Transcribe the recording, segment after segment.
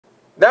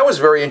That was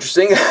very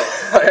interesting.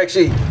 I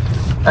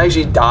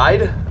actually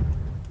died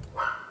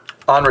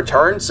on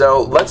return,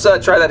 so let's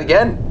try that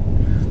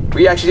again.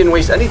 We actually didn't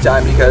waste any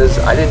time because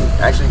I didn't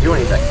actually do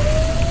anything.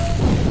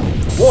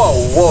 Whoa,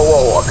 whoa,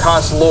 whoa, a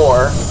Const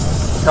lore.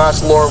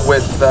 Const lore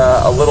with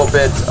a little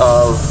bit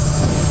of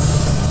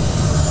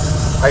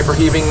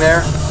hyperheaving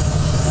there.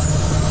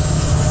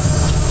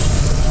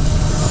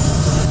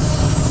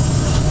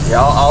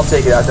 Yeah, I'll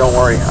take it out, don't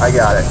worry, I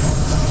got it.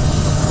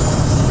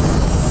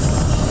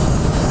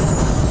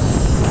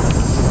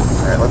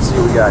 Alright, let's see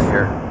what we got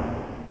here.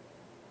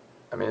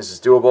 I mean, this is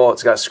doable.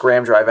 It's got a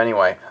scram drive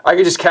anyway. I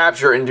could just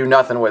capture it and do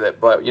nothing with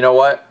it, but you know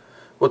what?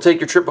 We'll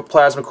take your triple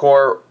plasma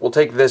core. We'll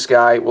take this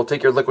guy. We'll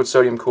take your liquid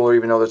sodium cooler,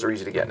 even though those are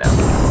easy to get now.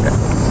 Okay.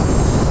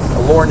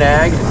 A lore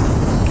nag.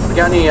 We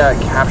got any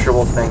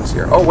capturable things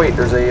here? Oh wait,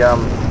 there's a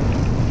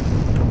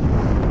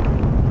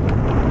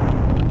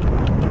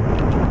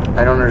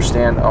I don't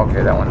understand.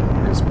 Okay, that one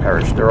is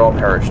perished. They're all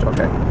perished.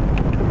 Okay.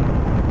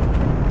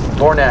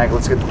 Lore nag.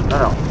 Let's get.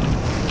 No.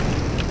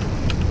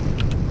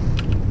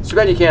 It's too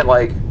bad you can't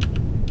like.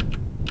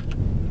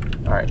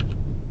 Alright.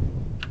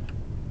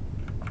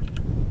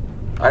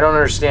 I don't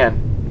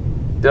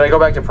understand. Did I go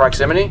back to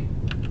proximity?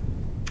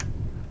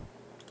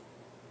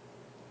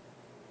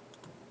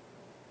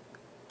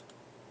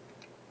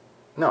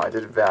 No, I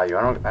did value.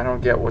 I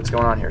don't get what's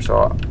going on here,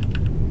 so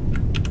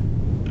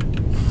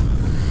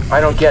I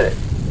don't get it.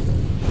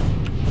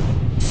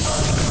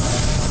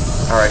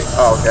 Alright,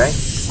 oh, okay.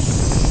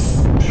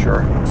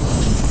 Sure.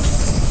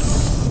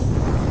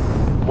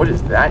 What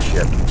is that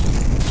ship?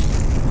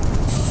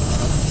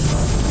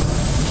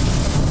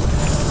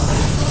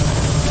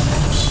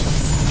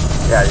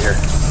 Get out of here.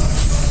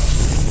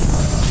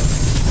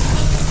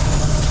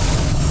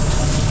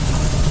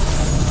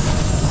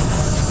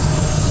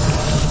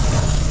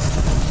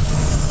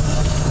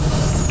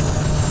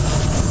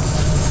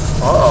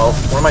 Uh-oh.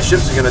 One of my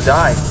ships is gonna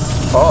die.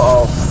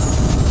 Uh-oh.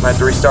 I might have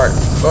to restart.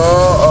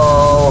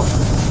 Uh-oh.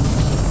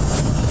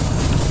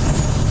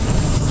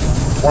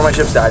 One of my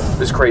ships died.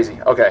 This is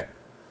crazy. Okay.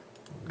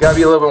 Gotta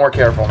be a little bit more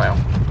careful now.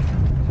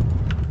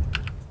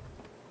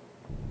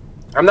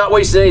 I'm not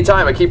wasting any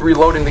time. I keep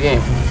reloading the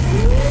game.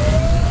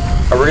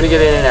 We're gonna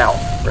get in and out.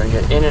 We're gonna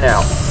get in and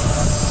out.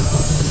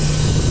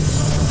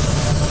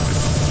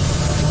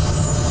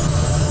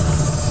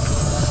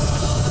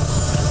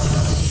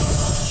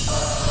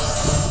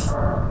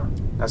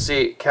 Now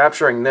see,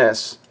 capturing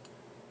this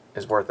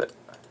is worth it.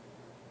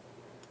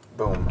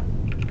 Boom.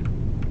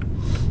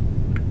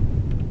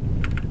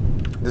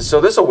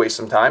 So this will waste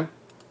some time.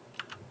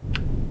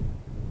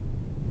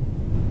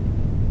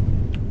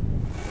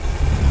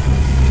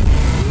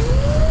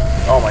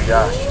 Oh my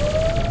gosh.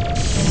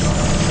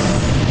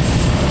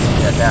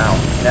 Yeah,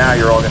 now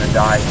you're all gonna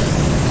die.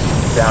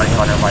 Bounty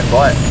hunter my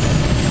butt.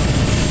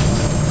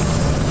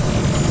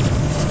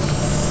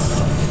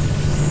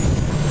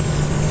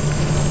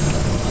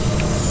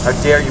 How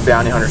dare you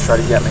bounty hunters try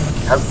to get me?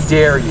 How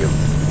dare you?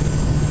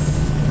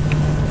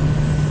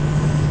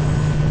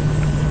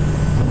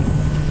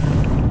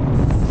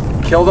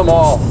 Kill them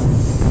all.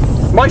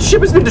 My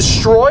ship has been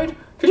destroyed?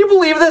 Can you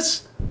believe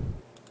this?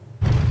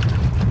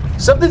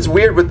 Something's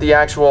weird with the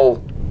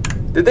actual...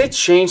 Did they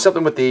change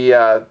something with the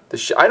I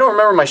don't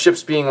remember my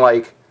ships being,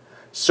 like,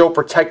 so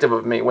protective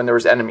of me when there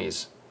was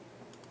enemies.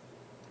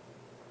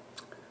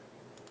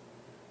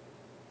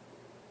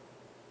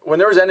 When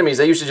there was enemies,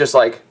 they used to just,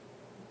 like,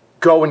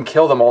 go and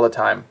kill them all the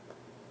time.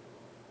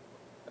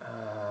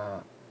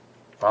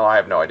 Well, I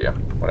have no idea.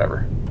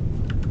 Whatever.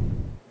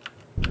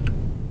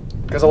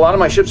 Because a lot of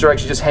my ships are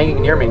actually just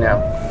hanging near me now.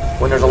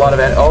 When there's a lot of...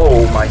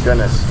 Oh, my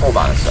goodness. Hold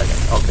on a second.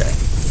 Okay.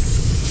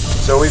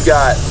 So we've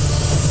got...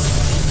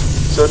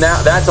 So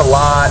now that's a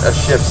lot of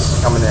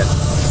ships coming in.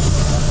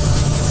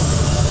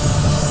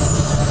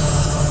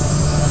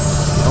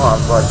 Come on,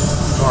 bud.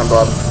 Come on,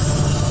 bub.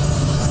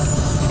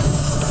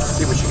 Let's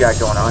see what you got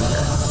going on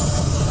here.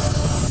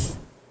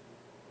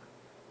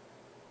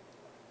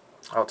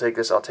 I'll take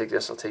this, I'll take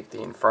this, I'll take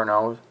the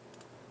Inferno.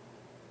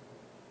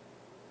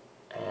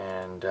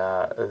 And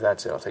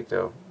that's it. I'll take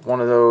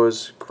one of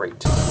those.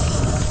 Great.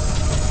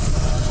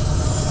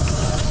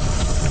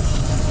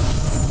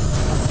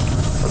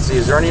 Let's see,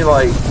 is there any,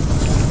 like...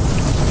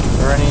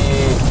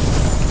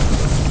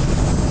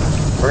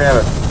 We're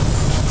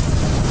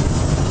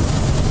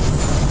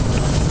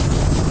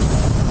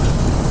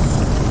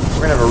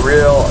gonna have a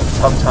real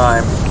tough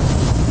time.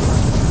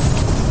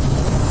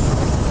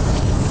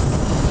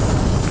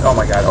 Oh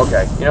my god,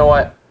 okay. You know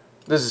what?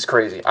 This is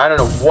crazy. I don't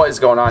know what is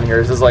going on here.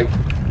 This is like,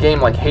 game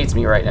like hates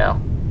me right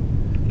now.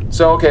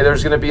 So, okay,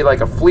 there's gonna be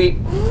like a fleet.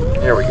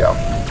 Here we go.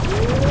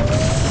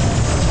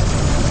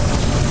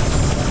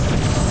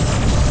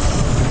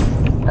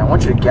 Now I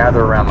want you to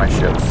gather around my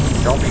ship.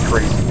 Don't be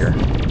crazy here.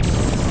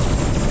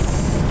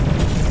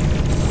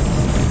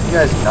 You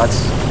guys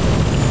nuts?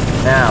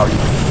 Now you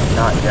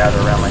cannot gather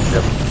around my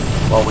ship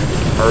while we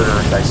murder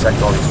and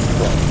dissect all these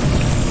people.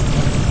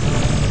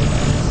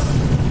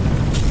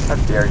 How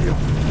dare you?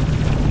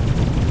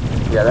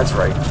 Yeah, that's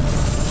right.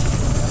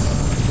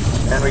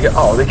 And we get...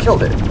 Oh, they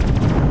killed it.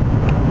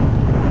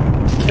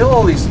 Kill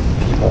all these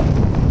people.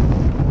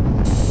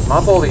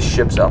 Mop all these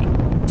ships up.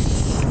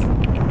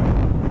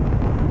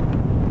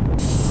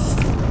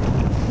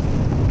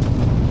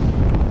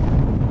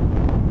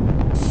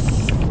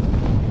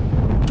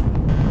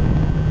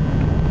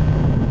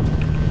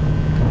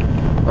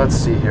 Let's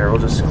see here.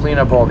 We'll just clean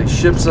up all these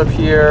ships up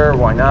here.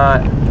 Why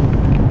not?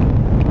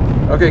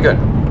 Okay, good.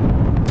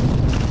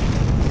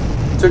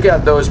 Took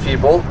out those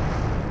people.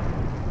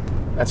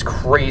 That's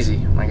crazy.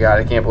 My God,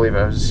 I can't believe it.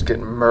 I was just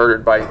getting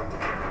murdered by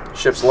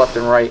ships left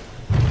and right.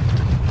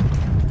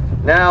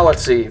 Now,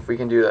 let's see if we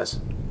can do this.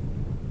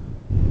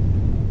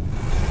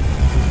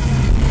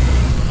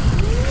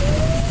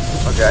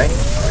 Okay,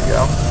 there we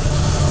go.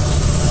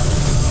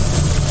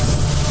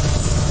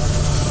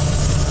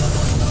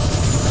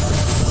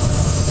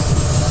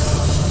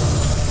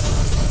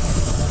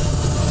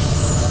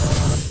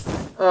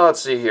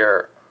 Let's see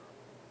here.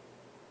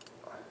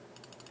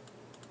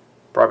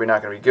 Probably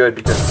not going to be good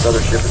because this other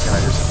ship is going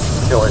to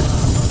just kill it.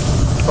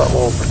 But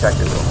we'll protect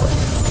it real quick.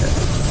 Okay.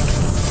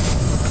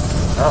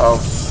 Uh-oh.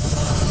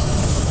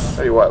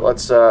 Tell you what,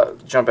 let's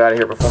jump out of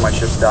here before my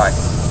ships die.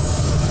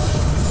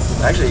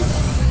 Actually,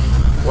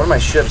 one of my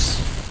ships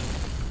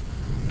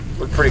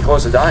looked pretty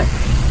close to dying.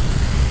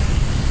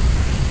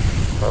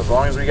 But as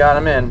long as we got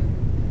him in.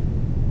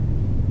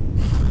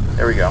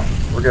 There we go.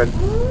 We're good.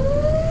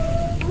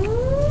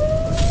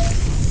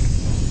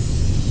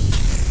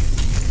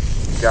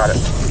 Got it.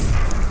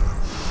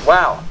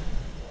 Wow.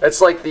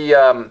 It's like the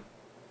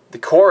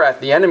Korath,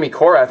 the enemy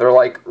Korath are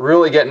like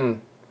really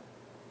getting...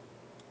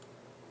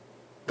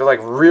 They're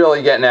like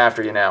really getting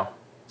after you now.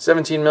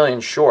 17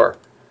 million, sure.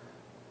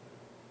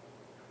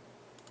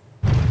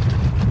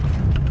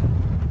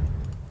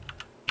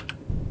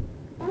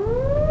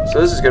 So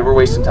this is good. We're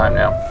wasting time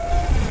now.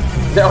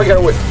 Now we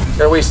gotta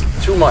waste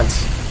 2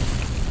 months.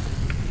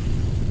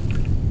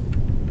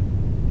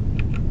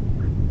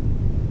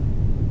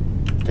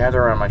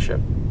 Gather around my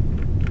ship.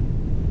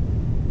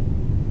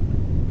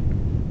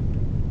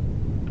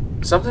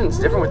 Something's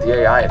different with the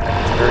AI, I think.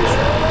 It's very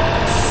strange.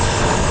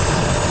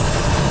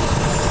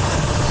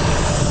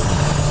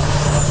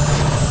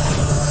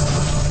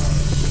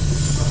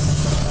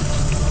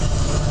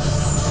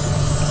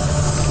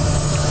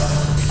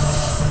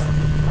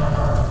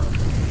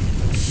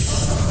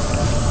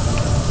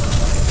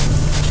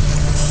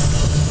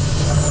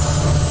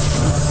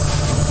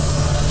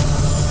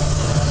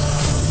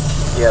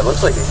 Yeah, it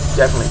looks like they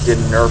definitely did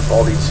nerf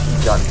all these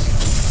heat guns.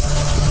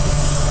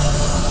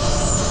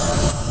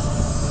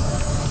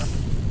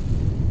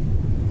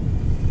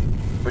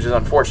 Which is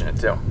unfortunate,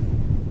 too.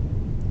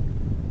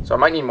 So I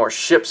might need more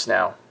ships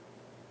now.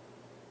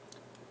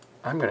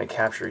 I'm going to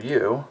capture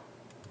you.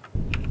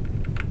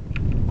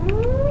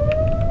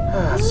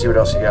 Let's see what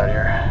else you got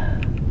here.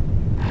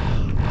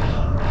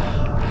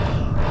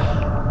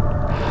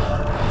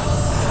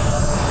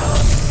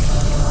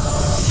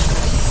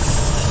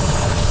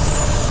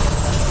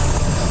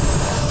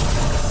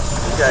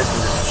 You guys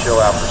can just chill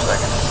out for a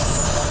second.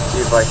 See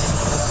if I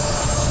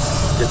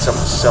can get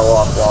something to sell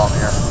off while I'm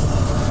here.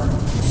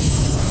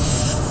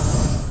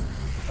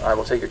 Alright,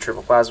 we'll take your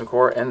triple plasma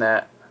core and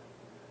that.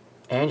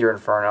 And your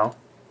Inferno.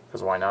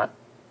 Because why not?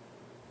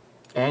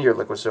 And your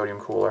liquid sodium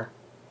cooler.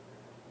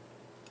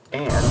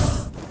 And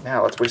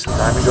now let's waste some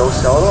time and go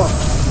sell it off.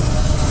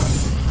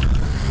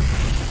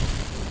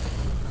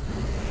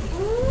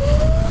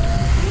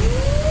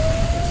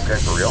 Okay,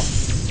 for real.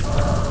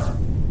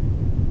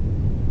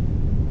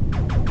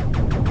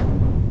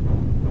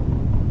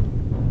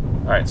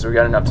 Alright, so we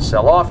got enough to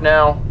sell off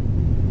now.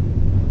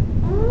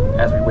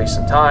 As we waste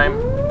some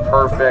time.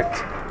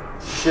 Perfect.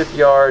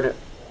 Shipyard.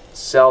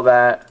 Sell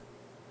that.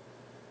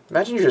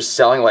 Imagine you're just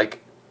selling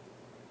like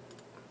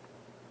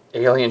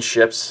alien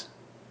ships.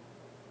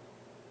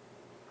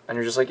 And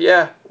you're just like,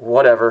 yeah,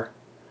 whatever.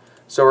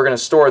 So we're going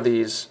to store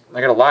these. I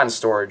got a lot in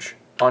storage.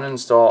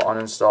 Uninstall,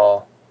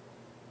 uninstall.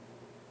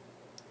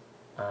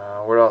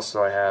 What else do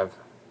I have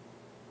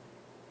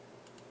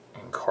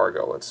in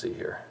cargo? Let's see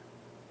here.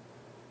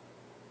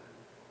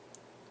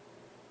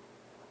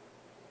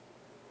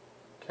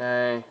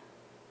 Okay.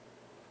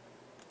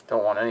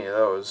 Don't want any of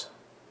those.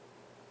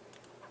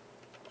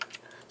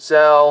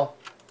 Sell.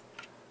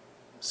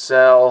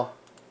 Sell.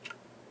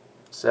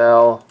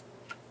 Sell.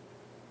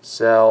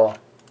 Sell.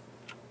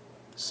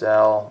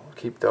 Sell.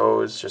 Keep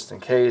those just in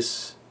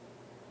case.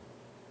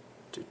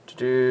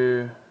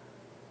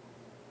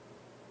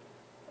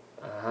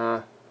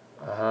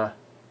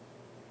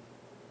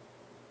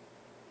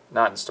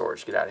 Not in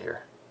storage. Get out of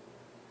here.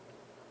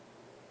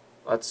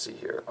 Let's see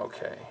here.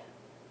 Okay.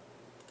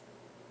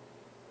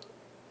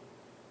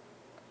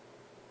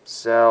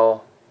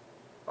 Sell.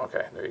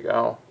 Okay, there you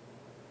go.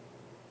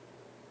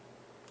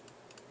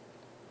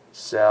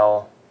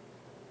 Sell.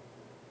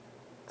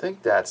 I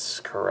think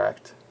that's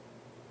correct.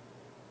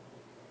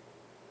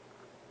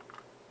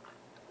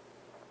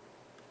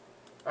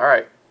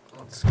 Alright,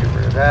 let's get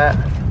rid of that.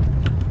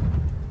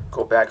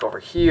 Go back over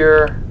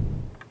here.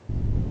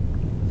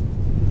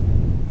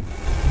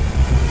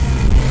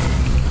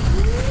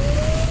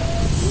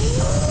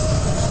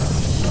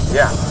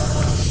 Yeah.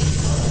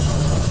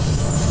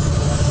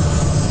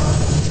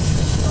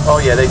 Oh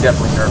yeah, they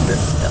definitely nerfed it.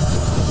 Yeah.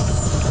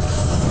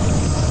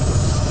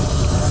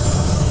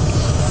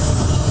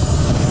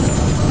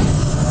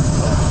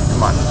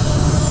 Come on.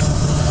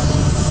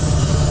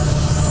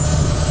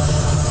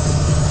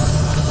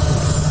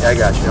 Yeah, I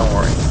got you. Don't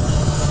worry.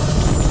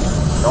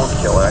 Don't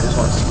kill it. I just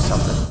want to see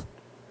something.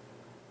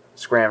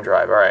 Scram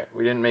drive. All right,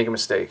 we didn't make a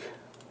mistake.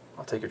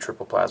 I'll take your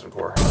triple plasma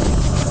core. Let's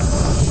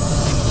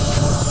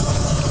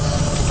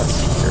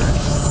see here.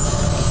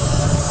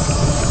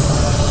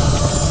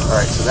 All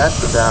right, so that's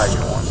the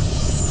value one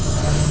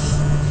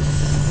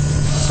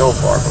so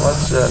far. But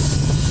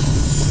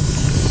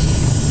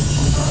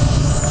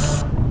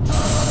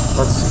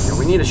let's see here.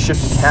 We need a ship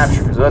to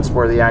capture because that's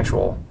where the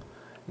actual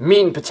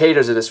meat and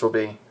potatoes of this will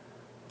be.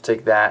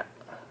 Take that.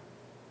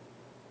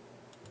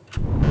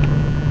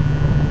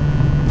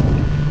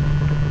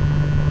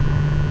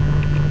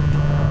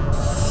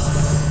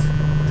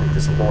 Take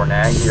this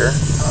lor'kas here.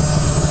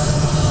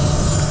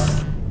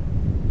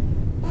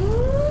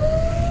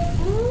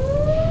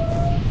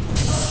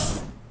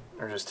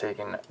 We're just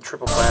taking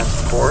triple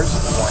plasma cores.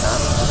 Why not?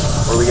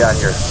 What do we got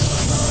here?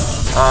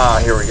 Ah,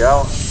 here we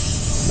go.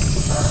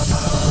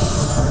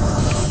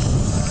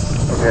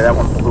 Okay, that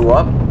one blew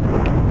up.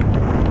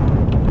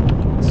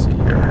 Let's see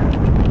here.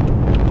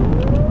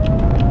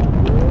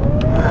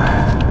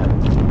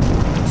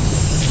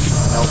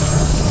 Nope.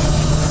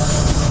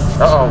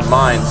 Uh-oh,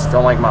 mines.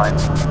 Don't like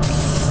mines.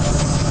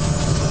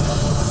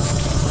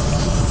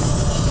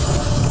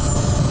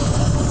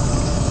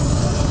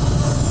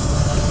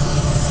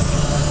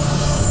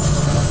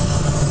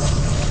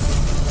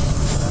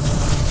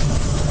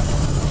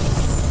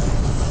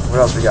 What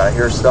else we got? I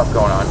hear stuff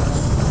going on.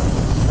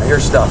 I hear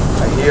stuff.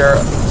 I hear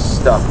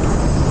stuff.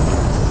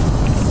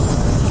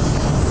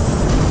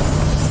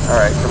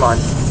 Alright, come on.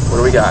 What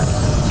do we got?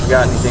 We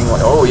got anything?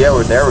 Oh, yeah,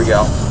 there we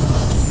go.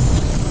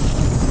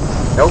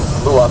 Nope,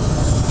 blew up.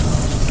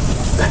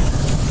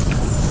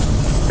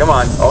 Come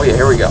on. Oh, yeah,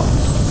 here we go.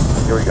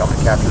 Here we go. I'm going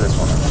to capture this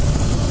one.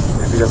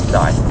 If he doesn't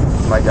die,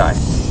 he might die.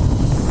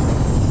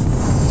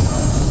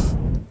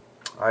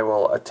 I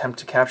will attempt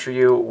to capture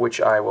you,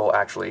 which I will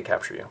actually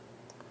capture you.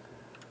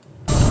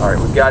 Alright,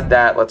 we've got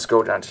that. Let's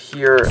go down to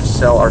here,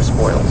 sell our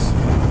spoils.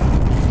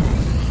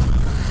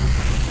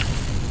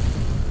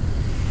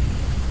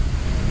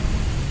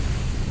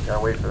 Gotta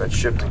wait for that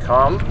ship to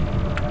come.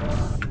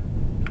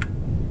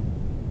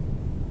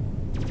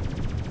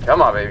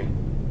 Come on, baby.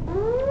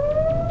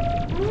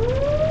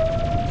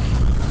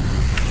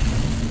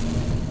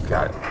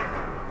 Got it.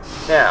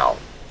 Now,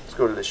 let's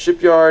go to the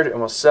shipyard and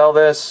we'll sell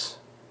this.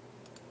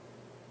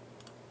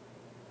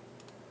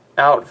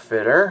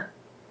 Outfitter.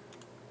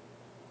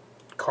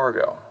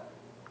 Cargo.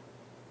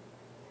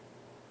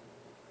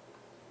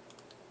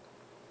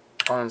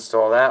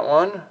 Uninstall that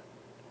one.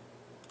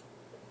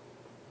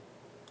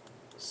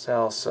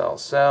 Sell, sell,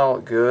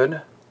 sell.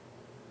 Good.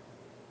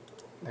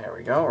 There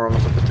we go. We're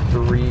almost up at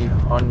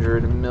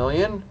 300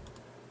 million.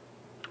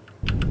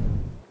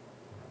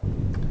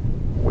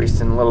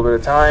 Wasting a little bit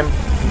of time.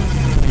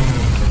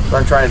 So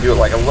I'm trying to do it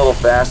like a little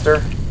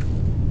faster.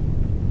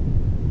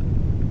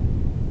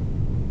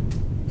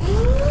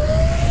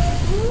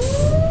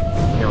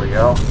 Here we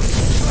go.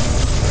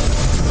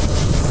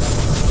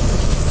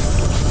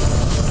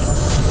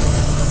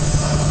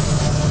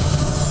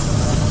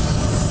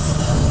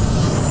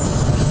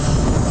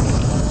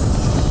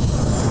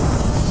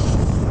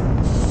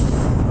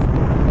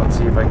 Let's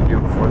see if I can do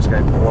it before this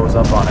guy blows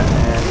up on it.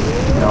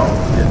 And no,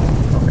 he didn't.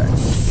 Okay.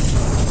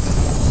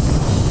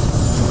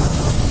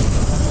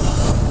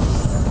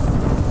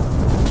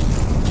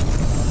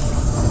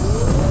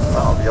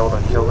 Well, I'll be able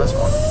to kill this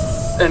one.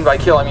 And by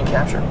kill, I mean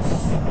capture.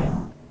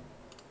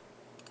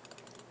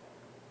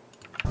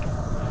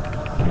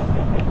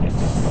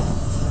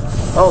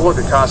 Oh, look,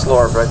 it costs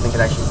lore, but I think it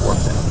actually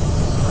worked it.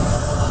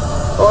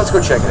 Well, let's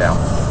go check it out.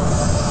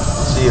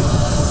 See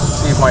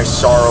if my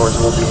sorrows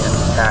will be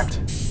intact.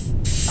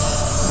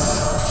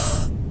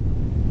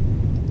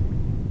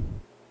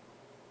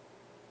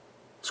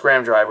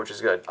 Scram drive, which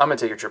is good. I'm gonna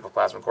take your triple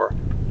plasma core.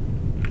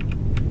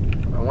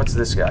 And what's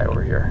this guy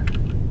over here?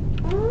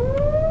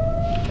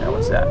 Yeah,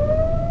 what's that?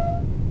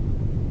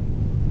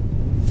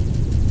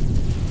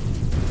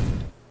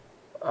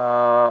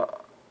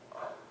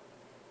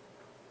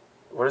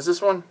 What is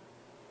this one?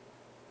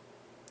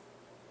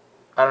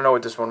 I don't know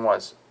what this one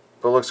was,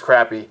 but it looks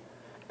crappy.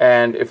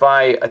 And if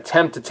I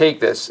attempt to take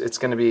this, it's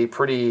going to be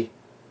pretty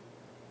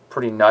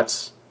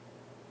nuts.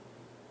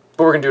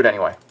 But we're going to do it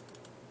anyway.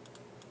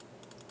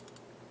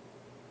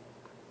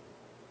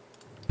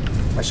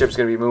 My ship's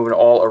going to be moving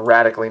all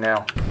erratically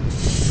now.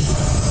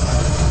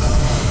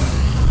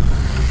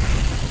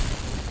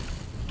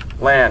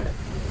 Land.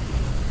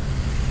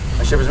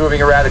 My ship is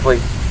moving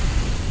erratically.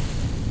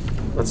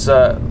 Let's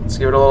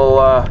give it a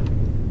little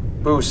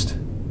boost.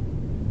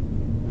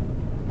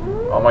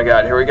 Oh my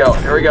God! Here we go!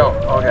 Here we go!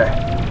 Okay.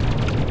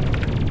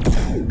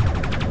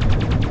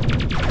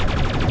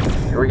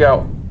 Here we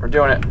go. We're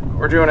doing it.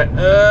 We're doing it.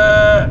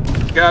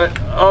 Got it.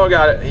 Oh,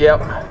 got it. Yep.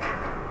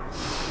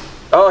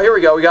 Oh, here we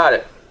go. We got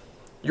it.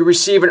 You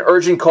receive an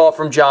urgent call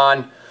from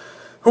John.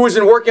 who has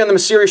been working on the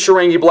mysterious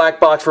Sharangi black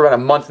box for about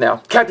a month now.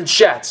 Captain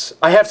Schatz,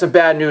 I have some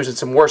bad news and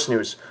some worse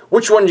news.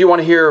 Which one do you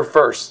want to hear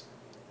first?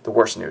 The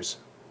worst news.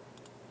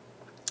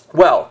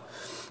 Well,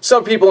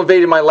 some people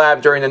invaded my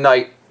lab during the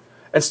night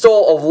and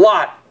stole a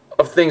lot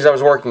of things I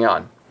was working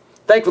on.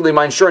 Thankfully,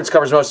 my insurance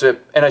covers most of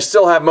it, and I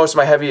still have most of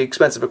my heavy,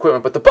 expensive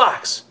equipment, but the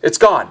box, it's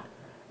gone.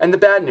 And the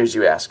bad news,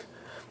 you ask?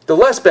 The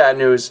less bad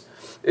news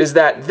is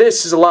that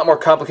this is a lot more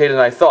complicated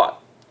than I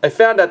thought. I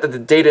found out that the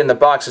data in the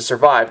box has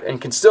survived and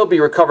can still be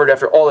recovered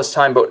after all this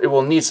time, but it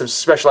will need some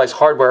specialized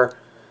hardware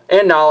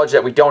and knowledge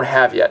that we don't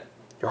have yet.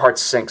 Your heart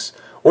sinks.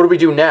 What do we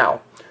do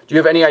now? Do you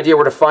have any idea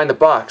where to find the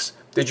box?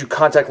 Did you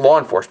contact law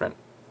enforcement?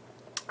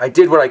 I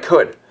did what I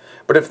could,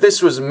 but if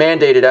this was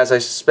mandated as I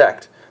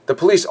suspect, the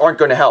police aren't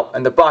going to help,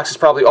 and the box is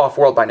probably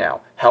off-world by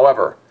now.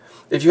 However,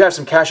 if you have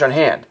some cash on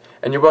hand,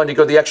 and you're willing to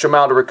go the extra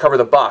mile to recover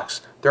the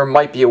box, there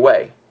might be a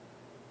way.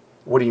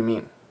 What do you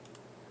mean?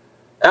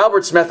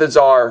 Albert's methods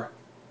are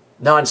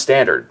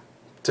non-standard,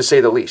 to say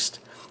the least.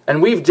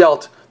 And we've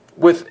dealt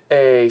with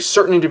a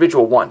certain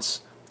individual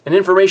once, an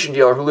information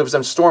dealer who lives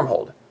on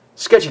Stormhold.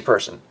 Sketchy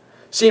person.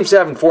 Seems to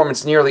have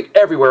informants nearly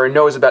everywhere and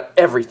knows about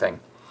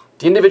everything.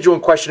 The individual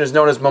in question is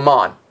known as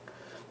Mammon.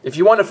 If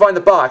you want to find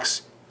the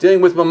box,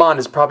 dealing with Mammon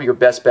is probably your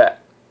best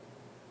bet.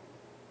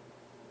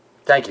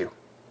 Thank you.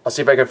 I'll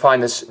see if I can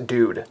find this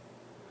dude.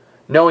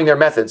 Knowing their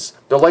methods,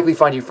 they'll likely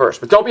find you first.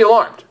 But don't be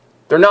alarmed.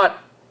 They're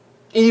not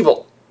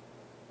evil,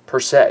 per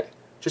se.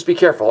 Just be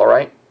careful,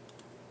 alright?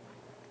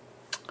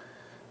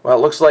 Well,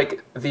 it looks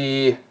like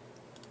the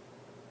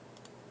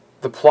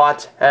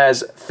plot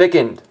has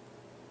thickened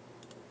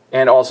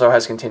and also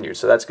has continued,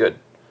 so that's good.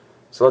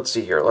 So let's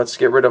see here. Let's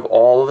get rid of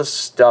all of the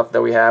stuff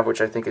that we have,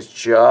 which I think is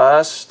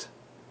just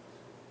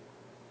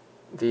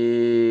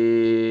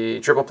the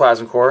triple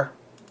plasma core.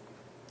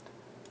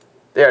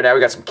 There, now we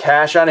got some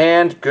cash on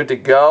hand. Good to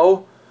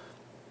go.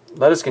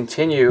 Let us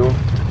continue.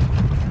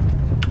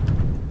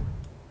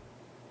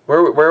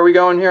 Where are we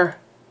going here?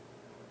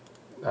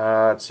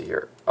 Let's see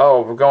here.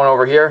 Oh, we're going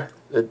over here?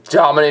 The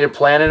dominated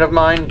planet of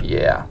mine?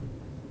 Yeah.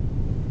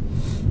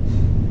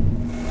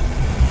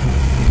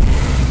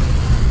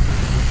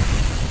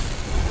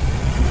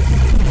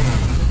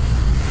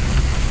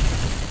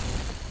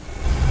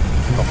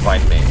 Don't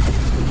find me.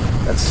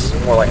 That's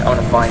more like I want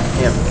to find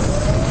him.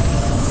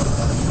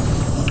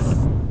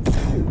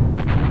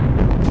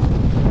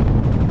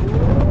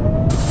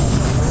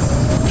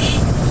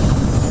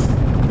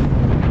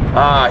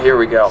 Ah, here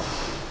we go.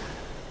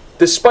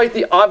 Despite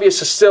the obvious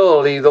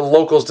hostility the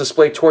locals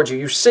display towards you,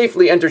 you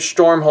safely entered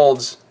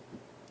Stormhold's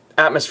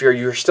atmosphere.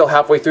 You're still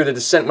halfway through the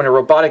descent when a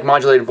robotic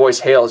modulated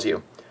voice hails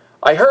you.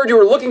 I heard you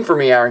were looking for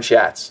me, Aaron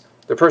Schatz.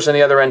 The person on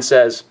the other end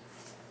says,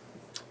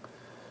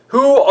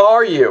 Who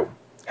are you?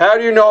 How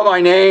do you know my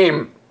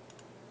name?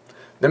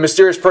 The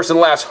mysterious person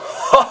laughs.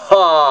 Ha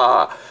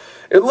ha!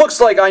 It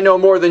looks like I know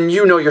more than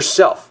you know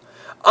yourself.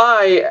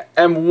 I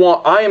am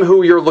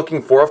who you're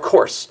looking for, of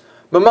course.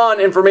 Mammon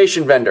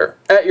Information Vendor,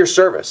 at your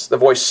service, the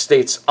voice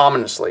states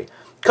ominously.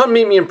 Come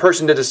meet me in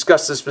person to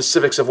discuss the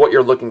specifics of what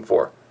you're looking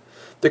for.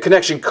 The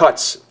connection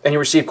cuts, and you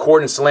receive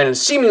coordinates to land in a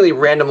seemingly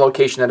random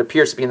location that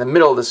appears to be in the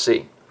middle of the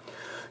sea.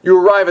 You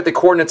arrive at the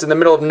coordinates in the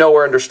middle of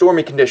nowhere under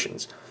stormy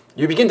conditions.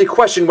 You begin to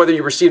question whether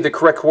you received the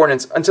correct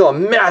coordinates until a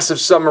massive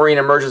submarine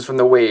emerges from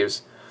the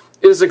waves.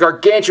 It is a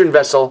gargantuan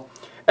vessel,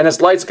 and as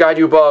lights guide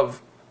you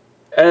above,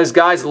 as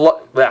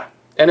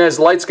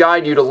lights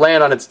guide you to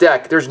land on its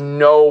deck, there's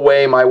no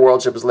way my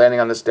world ship is landing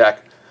on this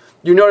deck.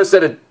 You notice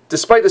that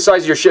despite the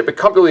size of your ship, it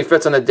comfortably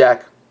fits on the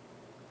deck.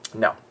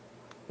 No.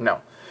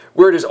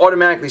 Where it is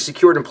automatically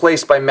secured and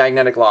placed by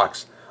magnetic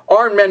locks.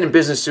 Armed men in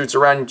business suits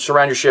surround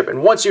your ship,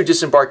 and once you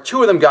disembark,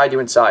 two of them guide you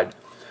inside.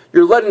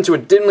 You're led into a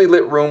dimly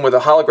lit room with a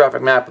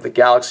holographic map of the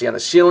galaxy on the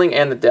ceiling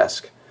and the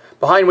desk,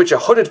 behind which a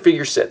hooded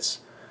figure sits.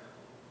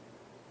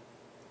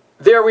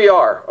 There we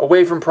are,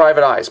 away from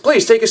private eyes.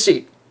 Please, take a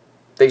seat,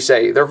 they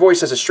say. Their voice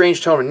has a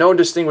strange tone with no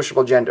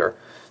distinguishable gender,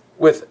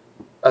 with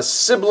a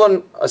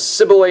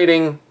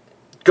sibilating,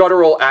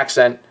 guttural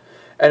accent,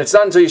 and it's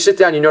not until you sit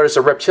down you notice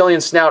a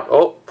reptilian snout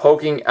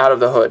poking out of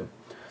the hood.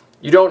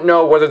 You don't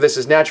know whether this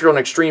is natural and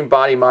extreme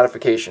body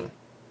modification.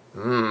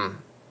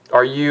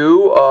 Are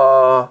you,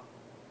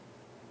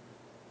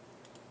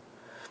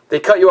 They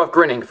cut you off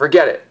grinning.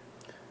 Forget it.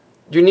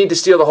 You need to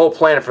steal the whole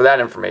planet for that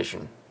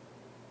information.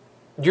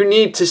 You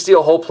need to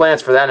steal whole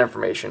planets for that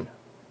information.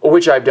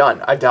 Which I've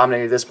done. I've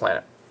dominated this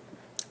planet.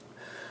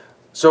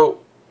 So,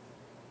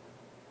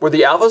 were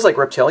the alphas like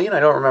reptilian? I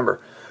don't remember.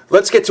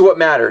 Let's get to what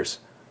matters.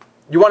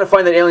 You want to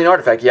find that alien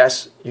artifact?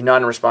 Yes. You nod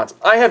in response.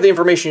 I have the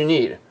information you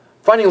need.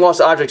 Finding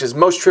lost objects is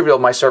most trivial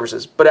of my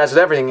services, but as with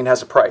everything, it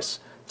has a price.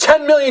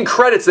 10 million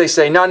credits, they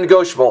say,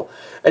 non-negotiable.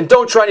 And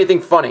don't try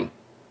anything funny.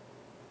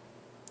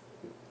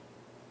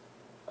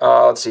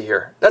 Let's see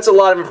here. That's a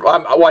lot of...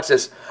 watch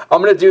this.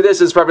 I'm going to do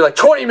this. It's probably like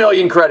 20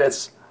 million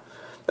credits.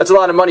 That's a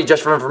lot of money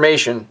just for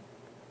information.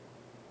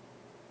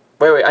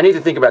 Wait. I need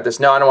to think about this.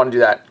 No, I don't want to do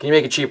that. Can you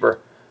make it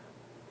cheaper?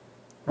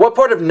 What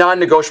part of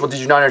non-negotiable did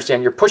you not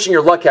understand? You're pushing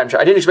your luck, Captain.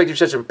 I didn't expect you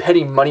to be such a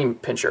petty money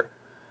pincher.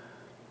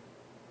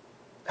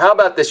 How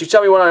about this? You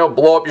tell me when I don't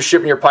blow up your ship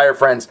and your pirate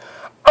friends.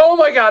 Oh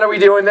my god, are we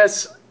doing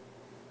this?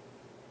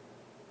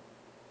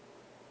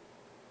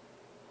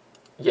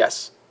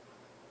 Yes.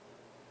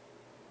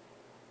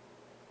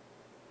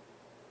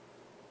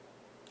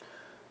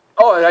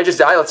 Oh, and I just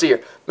died. Let's see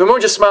here. Mammon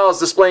just smiles,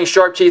 displaying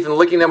sharp teeth and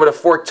licking them with a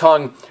forked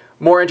tongue.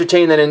 More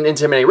entertaining than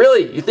intimidating.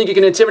 Really? You think you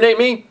can intimidate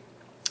me?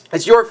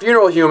 It's your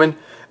funeral, human.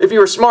 If you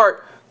were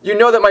smart, you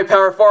know that my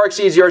power far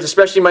exceeds yours,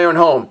 especially my own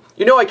home.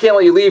 You know I can't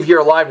let you leave here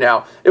alive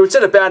now. It would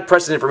set a bad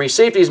precedent for me.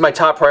 Safety is my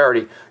top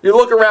priority. You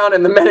look around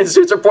and the men in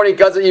suits are pointing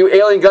guns at you,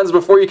 alien guns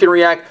before you can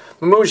react.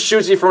 Mammon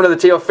shoots you from under the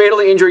tail,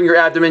 fatally injuring your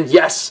abdomen.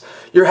 Yes!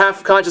 Your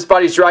half-conscious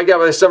body is dragged out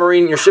by the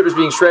submarine and your ship is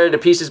being shredded to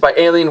pieces by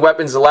alien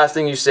weapons, the last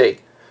thing you see.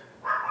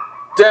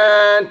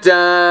 Dun,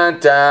 dun,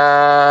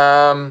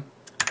 dun.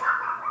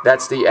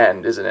 That's the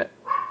end, isn't it?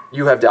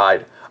 You have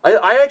died.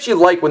 I actually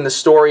like when the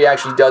story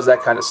actually does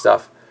that kind of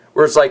stuff.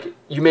 Where it's like,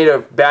 you made a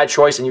bad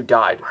choice and you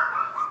died.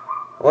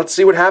 Let's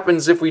see what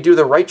happens if we do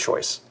the right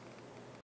choice.